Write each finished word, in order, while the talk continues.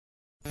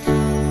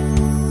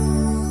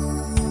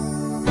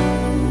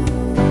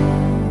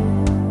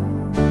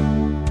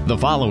The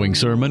following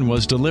sermon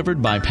was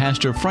delivered by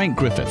Pastor Frank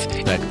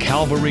Griffith at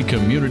Calvary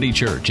Community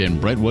Church in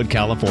Brentwood,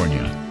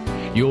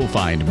 California. You'll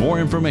find more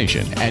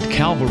information at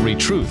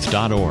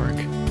calvarytruth.org.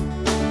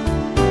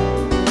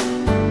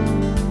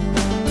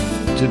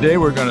 Today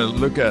we're going to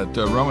look at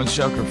Romans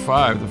chapter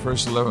 5, the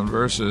first 11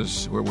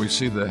 verses, where we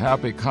see the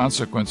happy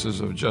consequences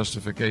of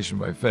justification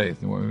by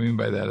faith. And what we mean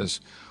by that is,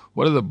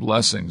 what are the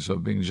blessings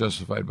of being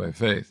justified by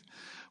faith?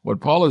 What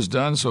Paul has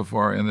done so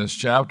far in this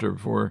chapter,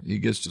 before he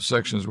gets to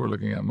sections we're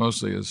looking at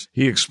mostly, is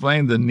he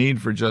explained the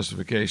need for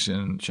justification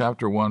in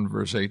chapter 1,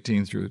 verse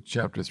 18 through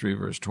chapter 3,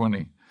 verse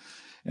 20.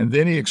 And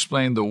then he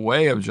explained the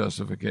way of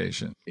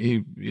justification.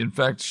 He, in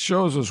fact,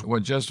 shows us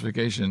what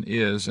justification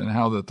is and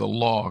how that the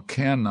law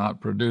cannot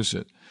produce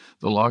it.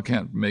 The law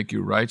can't make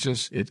you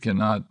righteous. It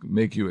cannot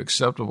make you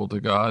acceptable to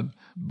God,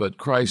 but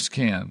Christ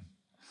can.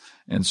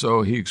 And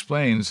so he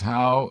explains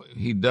how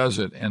he does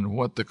it and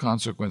what the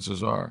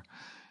consequences are.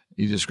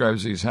 He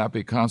describes these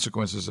happy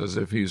consequences as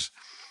if he's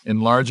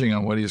enlarging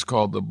on what he's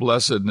called the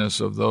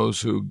blessedness of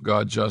those who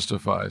God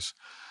justifies.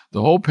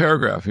 The whole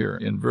paragraph here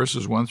in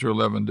verses 1 through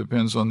 11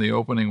 depends on the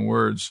opening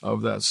words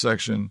of that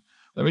section.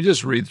 Let me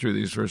just read through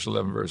these first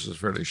 11 verses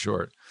fairly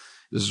short.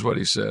 This is what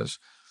he says.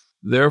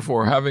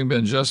 Therefore, having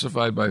been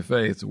justified by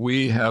faith,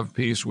 we have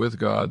peace with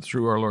God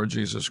through our Lord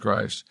Jesus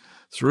Christ,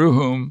 through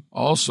whom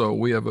also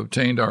we have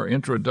obtained our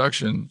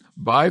introduction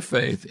by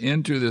faith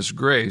into this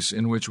grace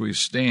in which we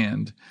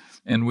stand,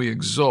 and we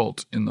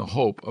exult in the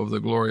hope of the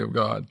glory of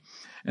God.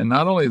 And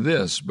not only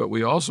this, but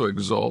we also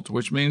exult,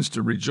 which means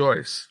to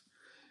rejoice,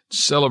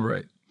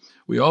 celebrate.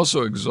 We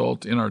also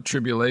exult in our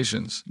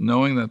tribulations,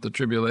 knowing that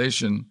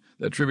tribulation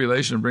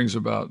brings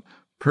about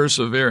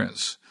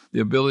perseverance,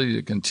 the ability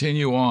to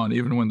continue on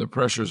even when the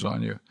pressure's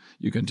on you.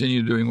 You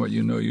continue doing what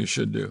you know you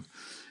should do.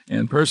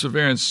 And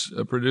perseverance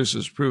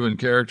produces proven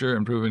character,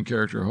 and proven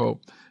character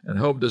hope. And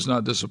hope does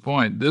not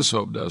disappoint. This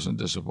hope doesn't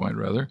disappoint,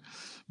 rather,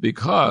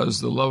 because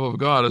the love of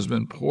God has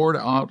been poured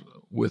out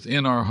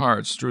within our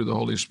hearts through the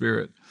Holy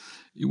Spirit.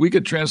 We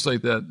could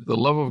translate that the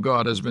love of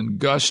God has been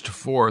gushed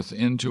forth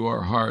into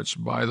our hearts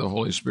by the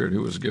Holy Spirit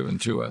who was given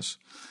to us.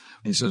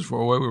 He says,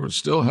 for while we were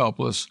still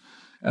helpless,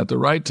 at the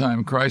right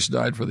time Christ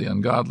died for the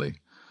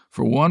ungodly.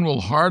 For one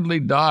will hardly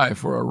die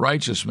for a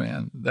righteous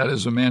man, that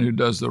is, a man who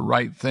does the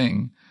right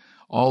thing,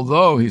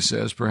 although, he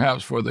says,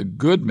 perhaps for the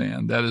good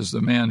man, that is,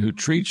 the man who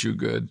treats you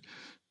good,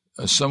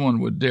 someone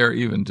would dare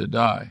even to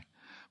die.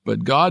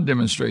 But God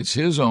demonstrates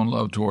his own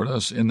love toward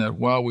us in that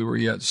while we were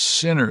yet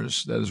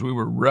sinners, that is, we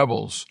were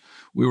rebels,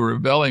 we were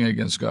rebelling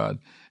against God,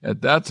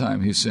 at that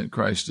time he sent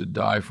Christ to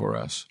die for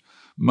us.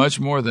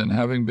 Much more than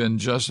having been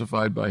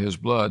justified by his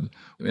blood,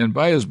 and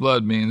by his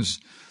blood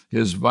means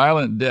his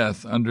violent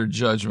death under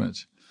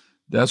judgment.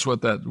 That's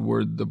what that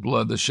word, the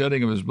blood, the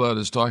shedding of his blood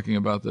is talking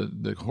about,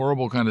 the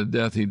horrible kind of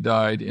death he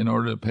died in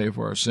order to pay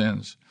for our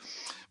sins.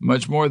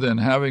 Much more than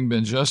having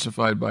been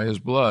justified by his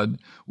blood,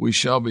 we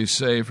shall be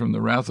saved from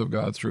the wrath of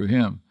God through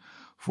him.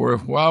 For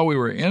if while we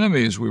were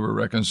enemies we were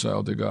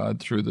reconciled to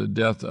God through the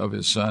death of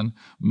his Son,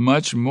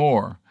 much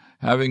more,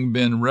 having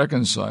been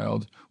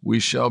reconciled, we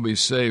shall be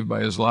saved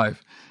by his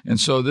life. And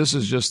so this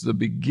is just the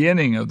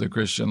beginning of the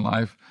Christian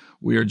life.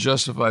 We are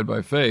justified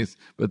by faith,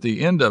 but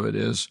the end of it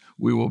is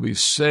we will be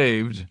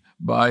saved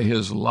by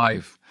his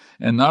life.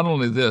 And not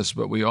only this,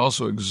 but we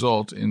also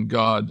exult in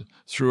God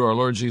through our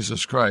Lord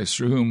Jesus Christ,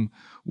 through whom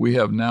we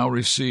have now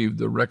received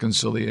the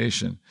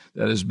reconciliation,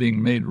 that is,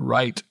 being made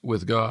right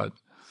with God.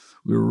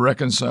 We were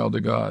reconciled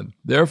to God.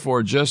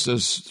 Therefore, just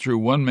as through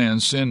one man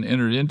sin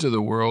entered into the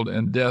world,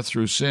 and death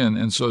through sin,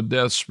 and so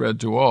death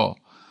spread to all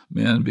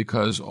men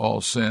because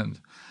all sinned.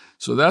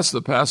 So that's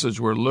the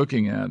passage we're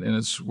looking at, and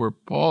it's where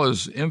Paul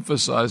is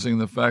emphasizing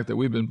the fact that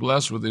we've been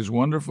blessed with these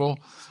wonderful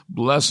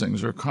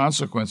blessings or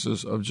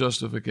consequences of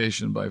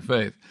justification by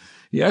faith.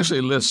 He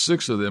actually lists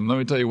 6 of them. Let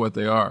me tell you what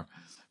they are.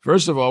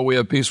 First of all, we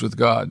have peace with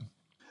God.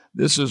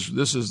 This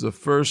is the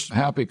first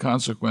happy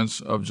consequence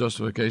of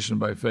justification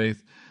by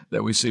faith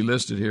that we see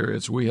listed here.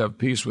 It's we have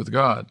peace with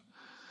God.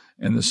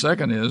 And the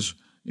second is,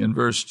 in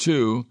verse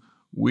 2,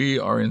 we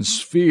are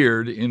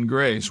ensphered in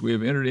grace. We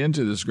have entered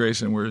into this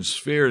grace and we're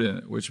ensphered in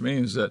it, which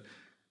means that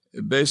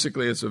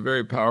basically it's a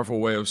very powerful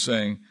way of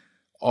saying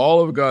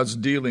all of God's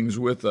dealings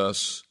with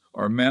us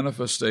are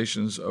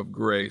manifestations of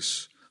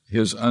grace,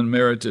 his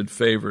unmerited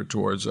favor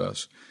towards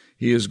us.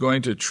 He is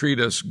going to treat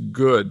us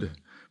good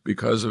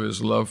because of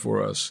his love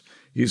for us.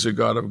 He's a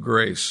God of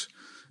grace.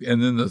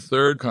 And then the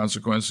third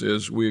consequence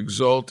is we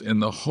exult in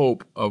the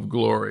hope of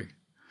glory.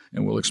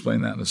 And we'll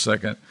explain that in a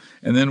second.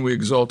 And then we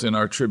exult in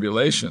our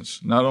tribulations,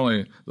 not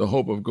only the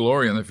hope of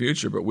glory in the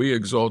future, but we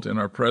exult in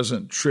our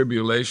present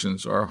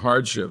tribulations, our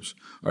hardships,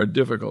 our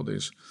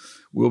difficulties.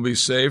 We'll be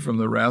saved from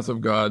the wrath of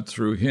God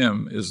through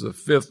him is the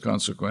fifth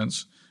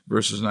consequence,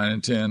 verses 9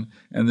 and 10.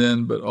 And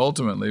then, but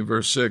ultimately,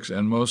 verse 6,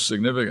 and most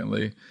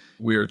significantly,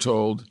 we are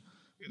told,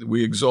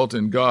 we exult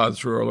in God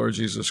through our Lord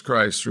Jesus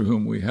Christ, through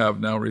whom we have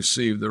now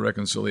received the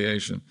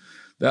reconciliation.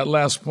 That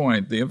last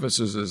point, the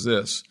emphasis is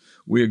this: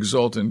 we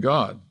exult in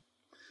God.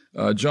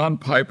 John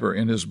Piper,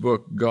 in his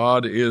book,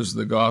 God is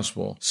the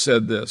Gospel,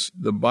 said this: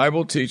 "The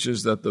Bible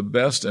teaches that the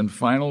best and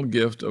final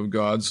gift of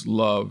God's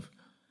love,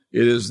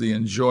 it is the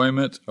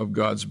enjoyment of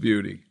God's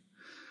beauty.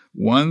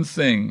 One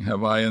thing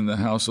have I in the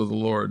house of the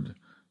Lord,"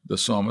 the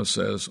psalmist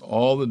says,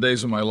 "all the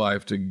days of my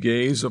life, to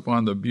gaze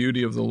upon the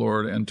beauty of the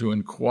Lord and to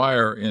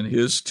inquire in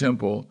his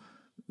temple,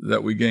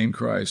 that we gain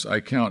Christ. I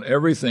count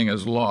everything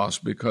as loss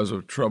because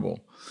of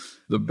trouble."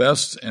 The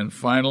best and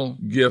final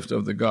gift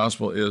of the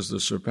gospel is the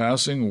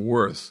surpassing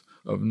worth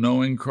of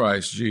knowing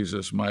Christ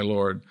Jesus, my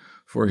Lord.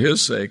 For his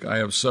sake I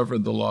have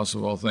suffered the loss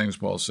of all things,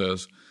 Paul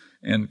says,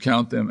 and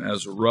count them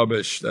as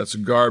rubbish. That's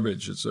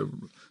garbage. It's a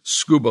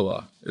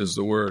scubala is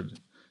the word.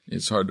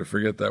 It's hard to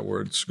forget that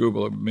word.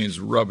 Scubala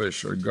means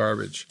rubbish or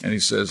garbage. And he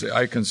says,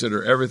 I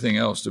consider everything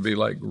else to be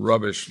like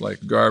rubbish,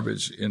 like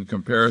garbage, in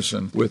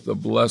comparison with the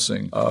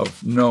blessing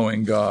of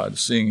knowing God,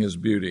 seeing his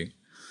beauty,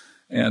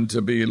 and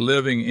to be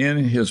living in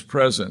his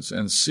presence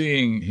and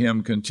seeing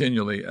him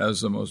continually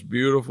as the most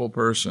beautiful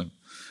person.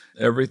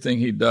 Everything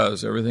he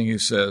does, everything he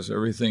says,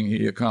 everything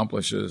he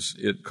accomplishes,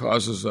 it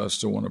causes us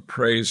to want to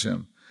praise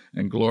him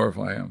and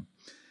glorify him.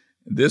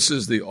 This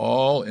is the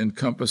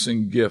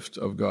all-encompassing gift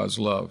of God's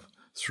love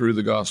through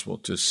the gospel,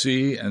 to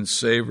see and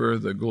savor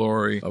the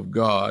glory of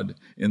God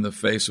in the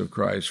face of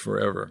Christ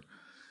forever.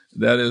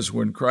 That is,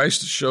 when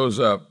Christ shows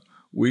up,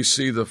 we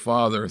see the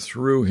Father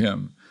through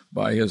him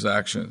by his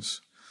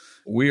actions.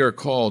 We are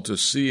called to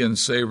see and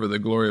savor the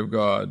glory of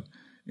God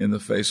in the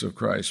face of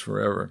Christ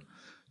forever.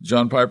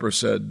 John Piper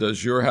said,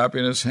 "Does your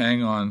happiness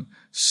hang on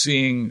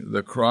seeing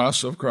the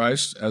cross of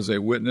Christ as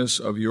a witness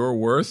of your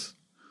worth,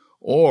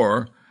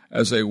 or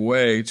as a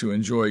way to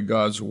enjoy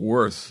God's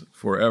worth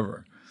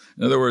forever?"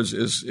 In other words,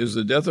 is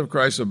the death of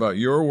Christ about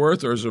your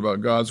worth, or is it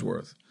about God's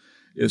worth?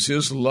 Is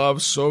his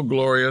love so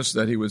glorious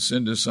that he would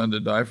send his son to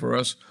die for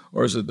us,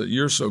 or is it that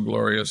you're so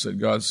glorious that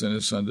God sent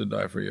his son to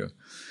die for you?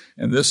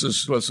 And this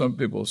is what some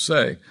people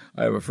say.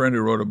 I have a friend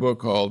who wrote a book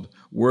called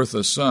Worth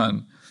a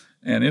Son,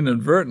 and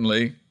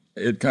inadvertently,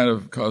 it kind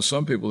of caused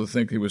some people to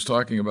think he was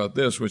talking about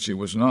this, which he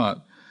was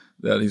not,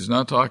 that he's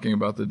not talking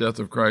about the death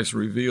of Christ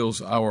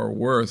reveals our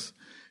worth.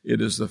 It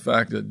is the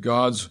fact that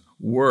God's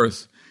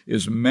worth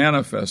is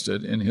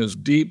manifested in his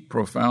deep,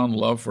 profound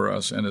love for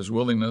us and his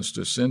willingness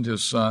to send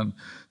his son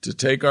to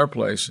take our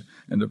place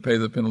and to pay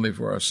the penalty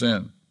for our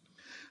sin.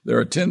 There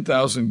are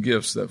 10,000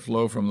 gifts that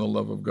flow from the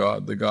love of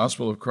God. The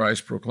gospel of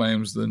Christ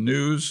proclaims the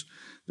news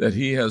that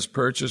he has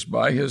purchased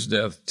by his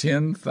death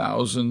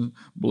 10,000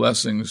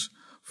 blessings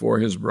for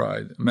his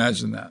bride.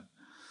 Imagine that.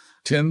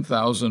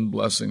 10,000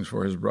 blessings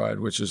for his bride,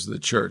 which is the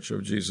church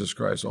of Jesus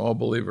Christ, all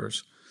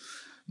believers.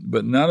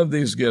 But none of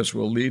these gifts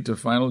will lead to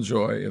final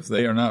joy if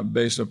they are not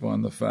based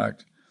upon the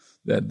fact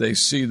that they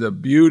see the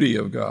beauty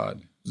of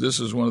God. This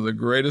is one of the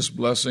greatest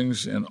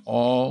blessings in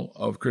all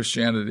of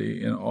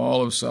Christianity, in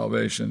all of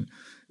salvation,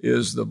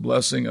 is the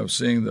blessing of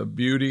seeing the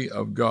beauty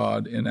of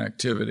God in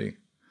activity.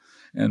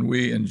 And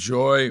we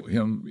enjoy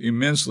him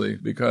immensely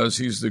because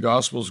he's the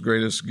gospel's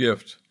greatest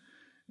gift.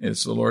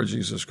 It's the Lord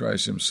Jesus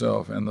Christ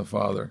himself and the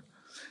Father.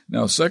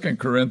 Now, 2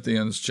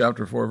 Corinthians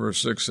chapter 4, verse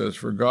 6 says,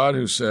 "For God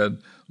who said,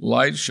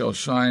 'Light shall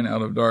shine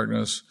out of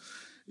darkness,'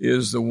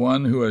 is the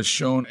one who has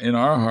shown in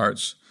our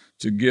hearts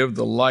to give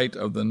the light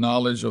of the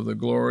knowledge of the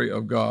glory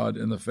of God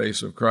in the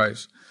face of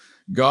Christ."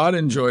 God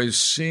enjoys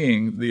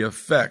seeing the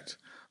effect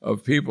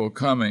of people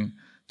coming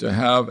to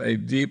have a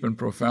deep and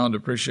profound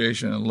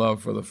appreciation and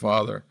love for the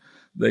Father.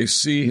 They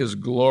see his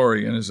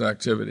glory in his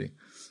activity.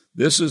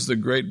 This is the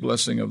great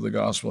blessing of the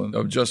gospel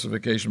of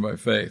justification by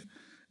faith.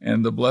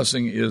 And the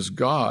blessing is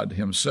God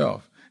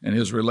himself and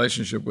his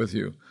relationship with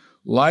you.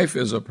 Life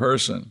is a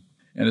person,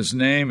 and his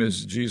name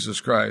is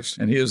Jesus Christ,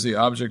 and he is the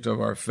object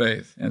of our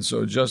faith. And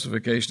so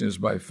justification is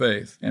by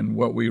faith, and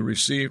what we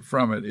receive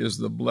from it is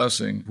the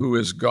blessing, who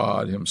is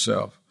God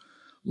himself.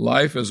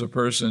 Life is a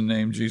person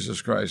named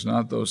Jesus Christ,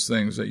 not those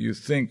things that you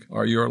think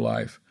are your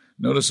life.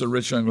 Notice the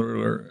rich young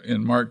ruler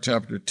in Mark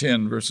chapter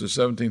 10, verses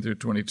 17 through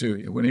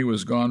 22. When he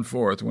was gone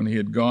forth, when he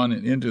had gone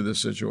into this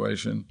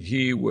situation,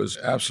 he was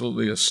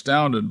absolutely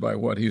astounded by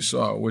what he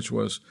saw, which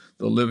was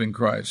the living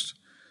Christ.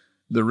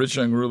 The rich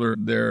young ruler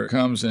there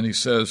comes and he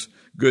says,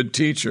 "Good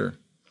teacher,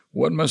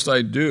 what must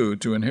I do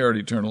to inherit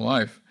eternal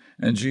life?"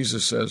 And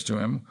Jesus says to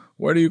him,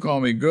 "Why do you call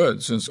me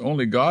good, since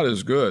only God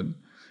is good?"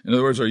 In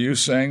other words, are you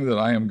saying that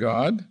I am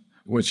God?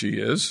 Which he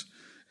is.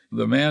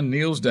 The man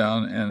kneels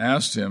down and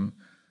asked him,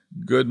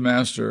 "Good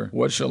master,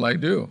 what shall I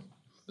do?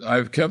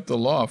 I've kept the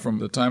law from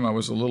the time I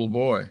was a little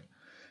boy."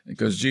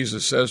 Because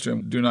Jesus says to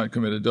him, "Do not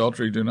commit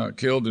adultery, do not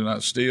kill, do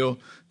not steal,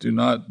 do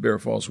not bear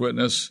false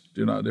witness,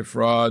 do not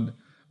defraud,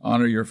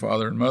 honor your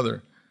father and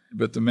mother."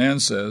 But the man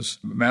says,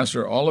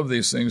 "Master, all of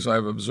these things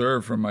I've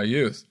observed from my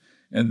youth."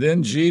 And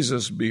then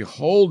Jesus,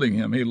 beholding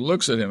him, he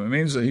looks at him. It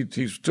means that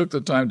he took the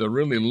time to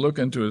really look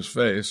into his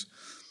face.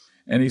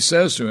 And he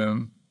says to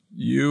him,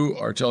 "You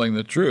are telling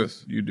the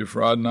truth. You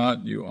defraud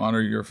not, you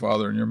honor your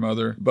father and your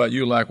mother, but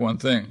you lack one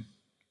thing."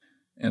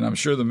 And I'm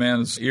sure the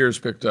man's ears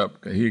picked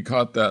up. He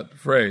caught that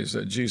phrase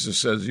that Jesus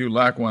says, "You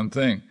lack one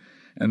thing."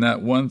 And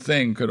that one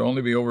thing could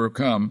only be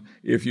overcome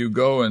if you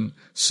go and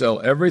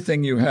sell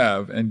everything you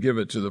have and give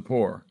it to the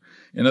poor.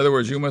 In other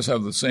words, you must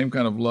have the same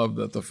kind of love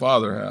that the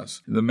Father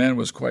has. The man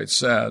was quite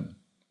sad.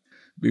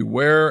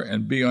 Beware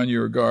and be on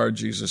your guard,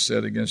 Jesus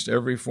said, against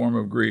every form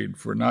of greed,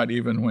 for not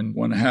even when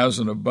one has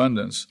an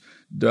abundance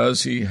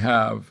does he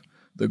have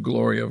the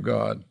glory of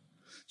God.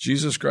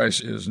 Jesus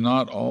Christ is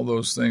not all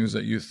those things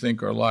that you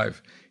think are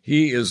life.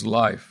 He is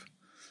life.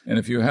 And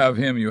if you have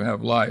him, you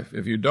have life.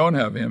 If you don't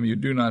have him, you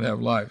do not have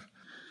life.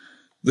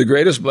 The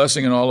greatest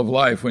blessing in all of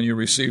life when you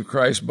receive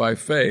Christ by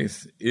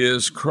faith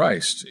is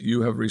Christ.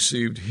 You have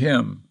received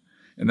him.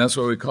 And that's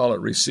why we call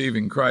it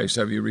receiving Christ.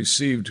 Have you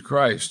received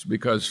Christ?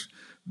 Because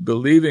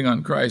believing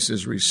on Christ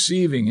is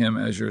receiving him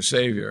as your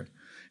Savior.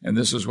 And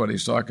this is what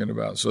he's talking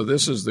about. So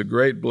this is the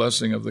great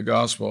blessing of the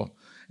gospel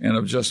and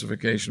of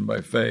justification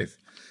by faith.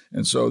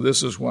 And so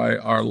this is why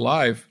our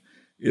life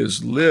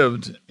is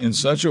lived in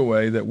such a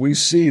way that we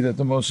see that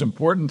the most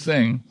important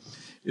thing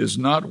is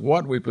not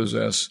what we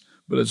possess,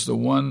 but it's the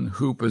one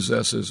who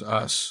possesses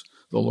us,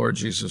 the Lord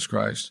Jesus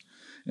Christ.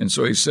 And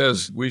so he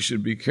says we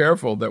should be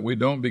careful that we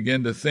don't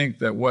begin to think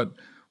that what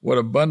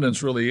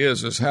abundance really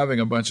is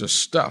having a bunch of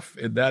stuff.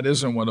 That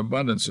isn't what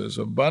abundance is.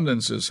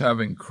 Abundance is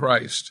having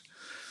Christ.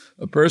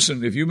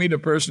 If you meet a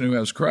person who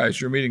has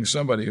Christ, you're meeting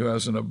somebody who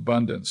has an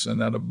abundance,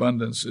 and that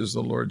abundance is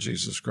the Lord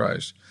Jesus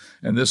Christ.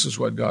 And this is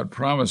what God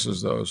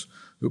promises those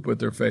who put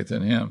their faith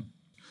in him.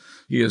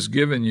 He has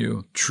given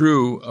you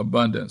true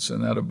abundance,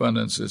 and that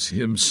abundance is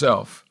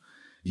himself.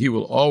 He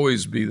will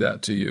always be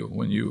that to you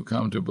when you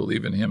come to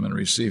believe in him and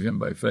receive him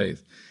by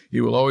faith.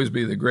 He will always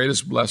be the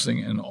greatest blessing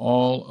in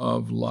all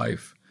of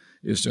life,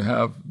 is to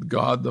have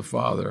God the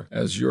Father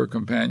as your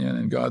companion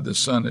and God the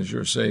Son as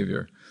your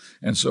Savior.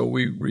 And so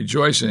we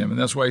rejoice in him, and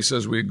that's why he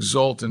says we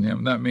exult in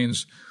him. That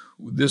means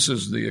this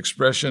is the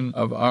expression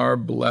of our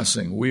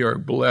blessing. We are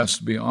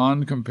blessed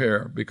beyond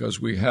compare because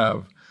we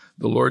have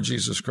the Lord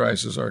Jesus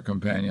Christ as our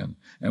companion,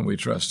 and we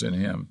trust in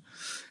him.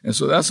 And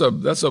so that's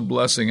a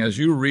blessing. As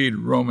you read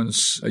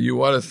Romans,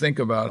 you ought to think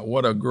about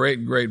what a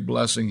great, great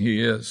blessing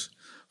he is,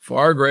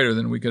 far greater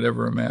than we could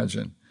ever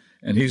imagine.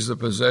 And he's the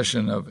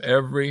possession of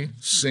every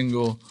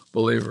single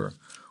believer.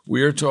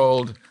 We are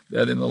told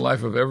that in the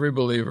life of every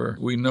believer,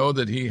 we know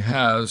that he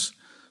has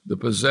the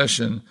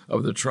possession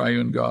of the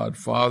triune God,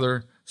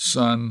 Father,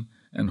 Son,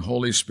 and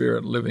Holy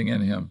Spirit living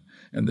in him.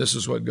 And this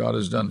is what God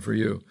has done for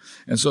you.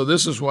 And so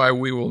this is why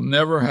we will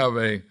never have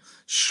a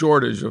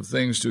shortage of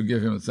things to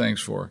give him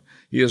thanks for.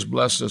 He has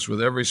blessed us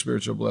with every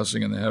spiritual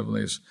blessing in the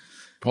heavenlies.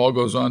 Paul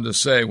goes on to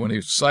say, when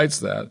he cites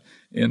that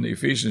in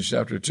Ephesians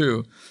chapter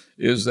 2,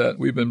 is that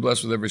we've been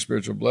blessed with every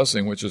spiritual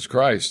blessing, which is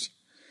Christ.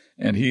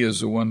 And he is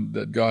the one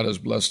that God has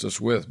blessed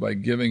us with by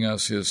giving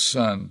us his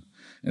Son.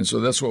 And so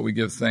that's what we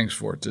give thanks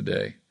for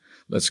today.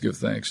 Let's give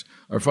thanks.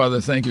 Our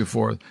Father, thank you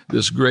for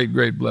this great,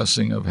 great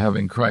blessing of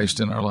having Christ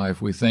in our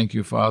life. We thank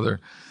you, Father,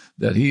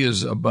 that he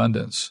is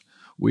abundance.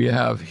 We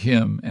have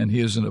him, and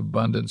he is an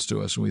abundance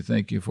to us. And we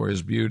thank you for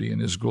his beauty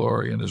and his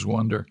glory and his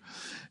wonder.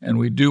 And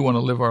we do want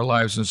to live our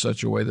lives in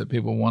such a way that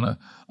people want to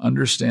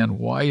understand,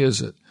 why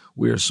is it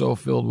we are so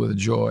filled with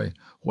joy?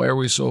 Why are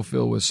we so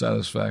filled with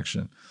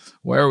satisfaction?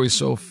 Why are we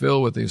so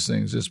filled with these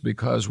things? It's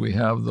because we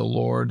have the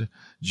Lord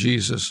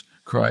Jesus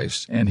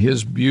Christ, and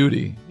his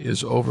beauty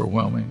is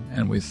overwhelming,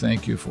 and we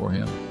thank you for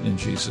him. In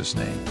Jesus'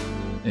 name,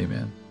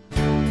 amen.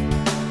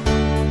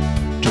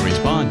 To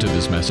respond to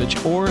this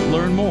message or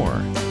learn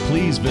more,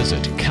 please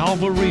visit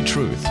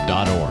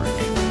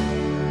calvarytruth.org.